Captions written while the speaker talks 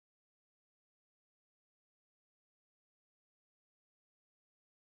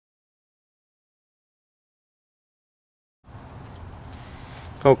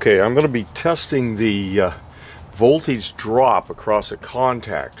Okay, I'm going to be testing the voltage drop across a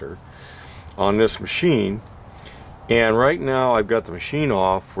contactor on this machine, and right now I've got the machine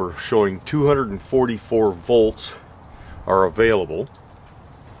off. We're showing 244 volts are available,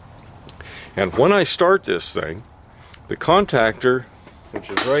 and when I start this thing, the contactor,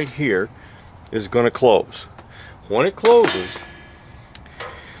 which is right here, is going to close. When it closes,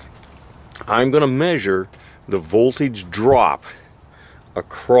 I'm going to measure the voltage drop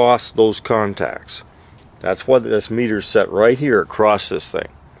across those contacts. That's why this meter's set right here across this thing.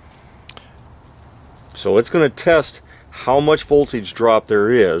 So it's going to test how much voltage drop there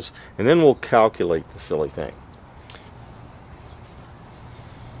is, and then we'll calculate the silly thing.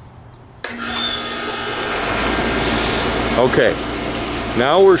 Okay,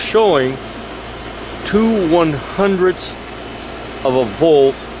 now we're showing 2/100ths of a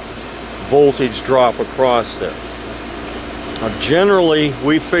volt voltage drop across there. Now generally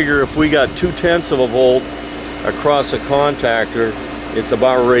we figure if we got 2/10ths of a volt across a contactor, it's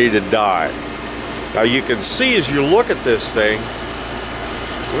about ready to die. Now you can see as you look at this thing,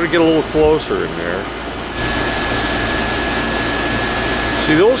 we're going to get a little closer in there.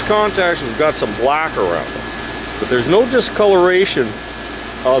 See, those contactors have got some black around them, but there's no discoloration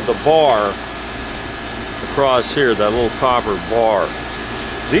of the bar across here, that little copper bar.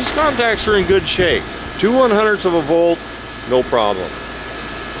 These contacts are in good shape. 2/100ths of a volt, no problem.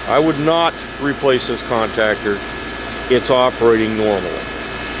 I would not replace this contactor. It's operating normally.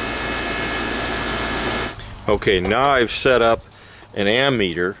 Okay, now I've set up an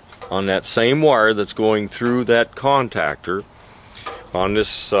ammeter on that same wire that's going through that contactor on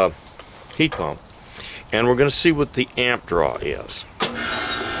this heat pump, and we're going to see what the amp draw is.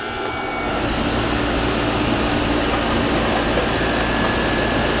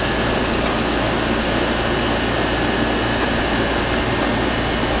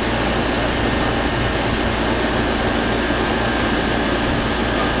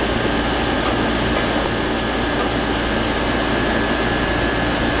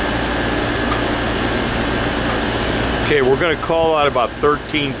 Okay, we're going to call out about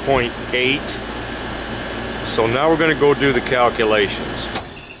 13.8. So now we're going to go do the calculations.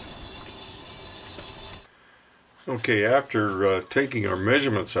 Okay, after taking our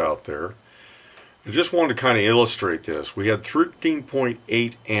measurements out there, I just wanted to kind of illustrate this. We had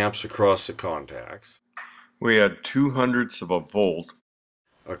 13.8 amps across the contacts. We had 2/100ths of a volt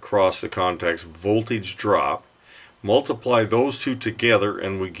across the contacts voltage drop. Multiply those two together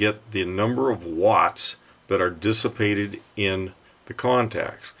and we get the number of watts that are dissipated in the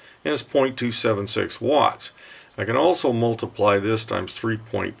contacts, and it's 0.276 watts. I can also multiply this times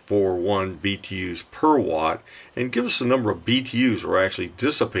 3.41 BTUs per watt and give us the number of BTUs we're actually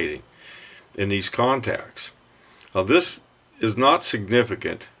dissipating in these contacts. Now this is not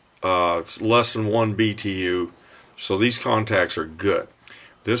significant. It's less than 1 BTU, so these contacts are good.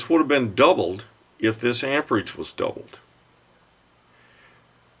 This would have been doubled if this amperage was doubled,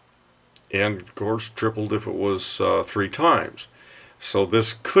 and of course tripled if it was 3 times. So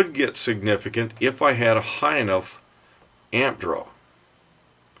this could get significant if I had a high enough amp draw.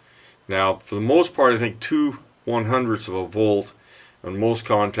 Now for the most part, I think 2/100ths of a volt on most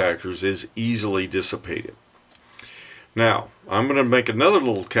contactors is easily dissipated. Now I'm going to make another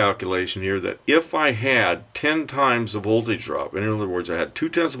little calculation here, that if I had 10 times the voltage drop, in other words I had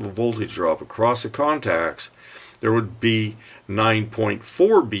 2/10ths of a voltage drop across the contacts, there would be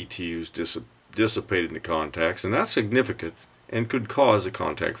 9.4 BTUs dissipated in the contacts, and that's significant and could cause a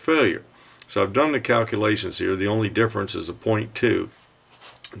contact failure. So I've done the calculations here. The only difference is a 0.2.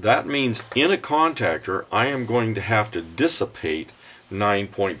 That means in a contactor I am going to have to dissipate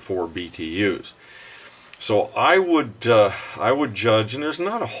 9.4 BTUs. So I would judge, and there's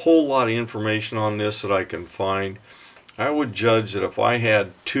not a whole lot of information on this that I can find, I would judge that if I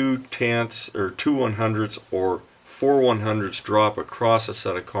had 2/10ths or 2/100ths or 4/100ths drop across a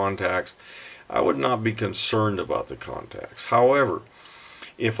set of contacts, I would not be concerned about the contacts. However,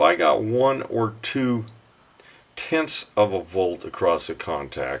 if I got 1 or 2/10ths of a volt across the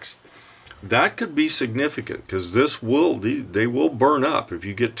contacts, that could be significant, because they will burn up if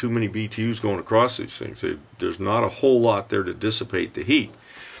you get too many BTUs going across these things. There's not a whole lot there to dissipate the heat.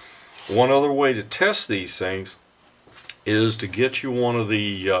 One other way to test these things is to get you one of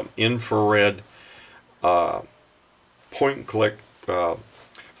the infrared point and click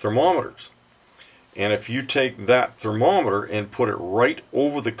thermometers, and if you take that thermometer and put it right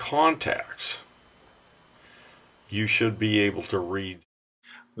over the contacts, you should be able to read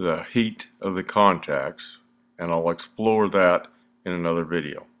the heat of the contacts, and I'll explore that in another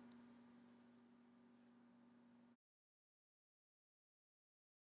video.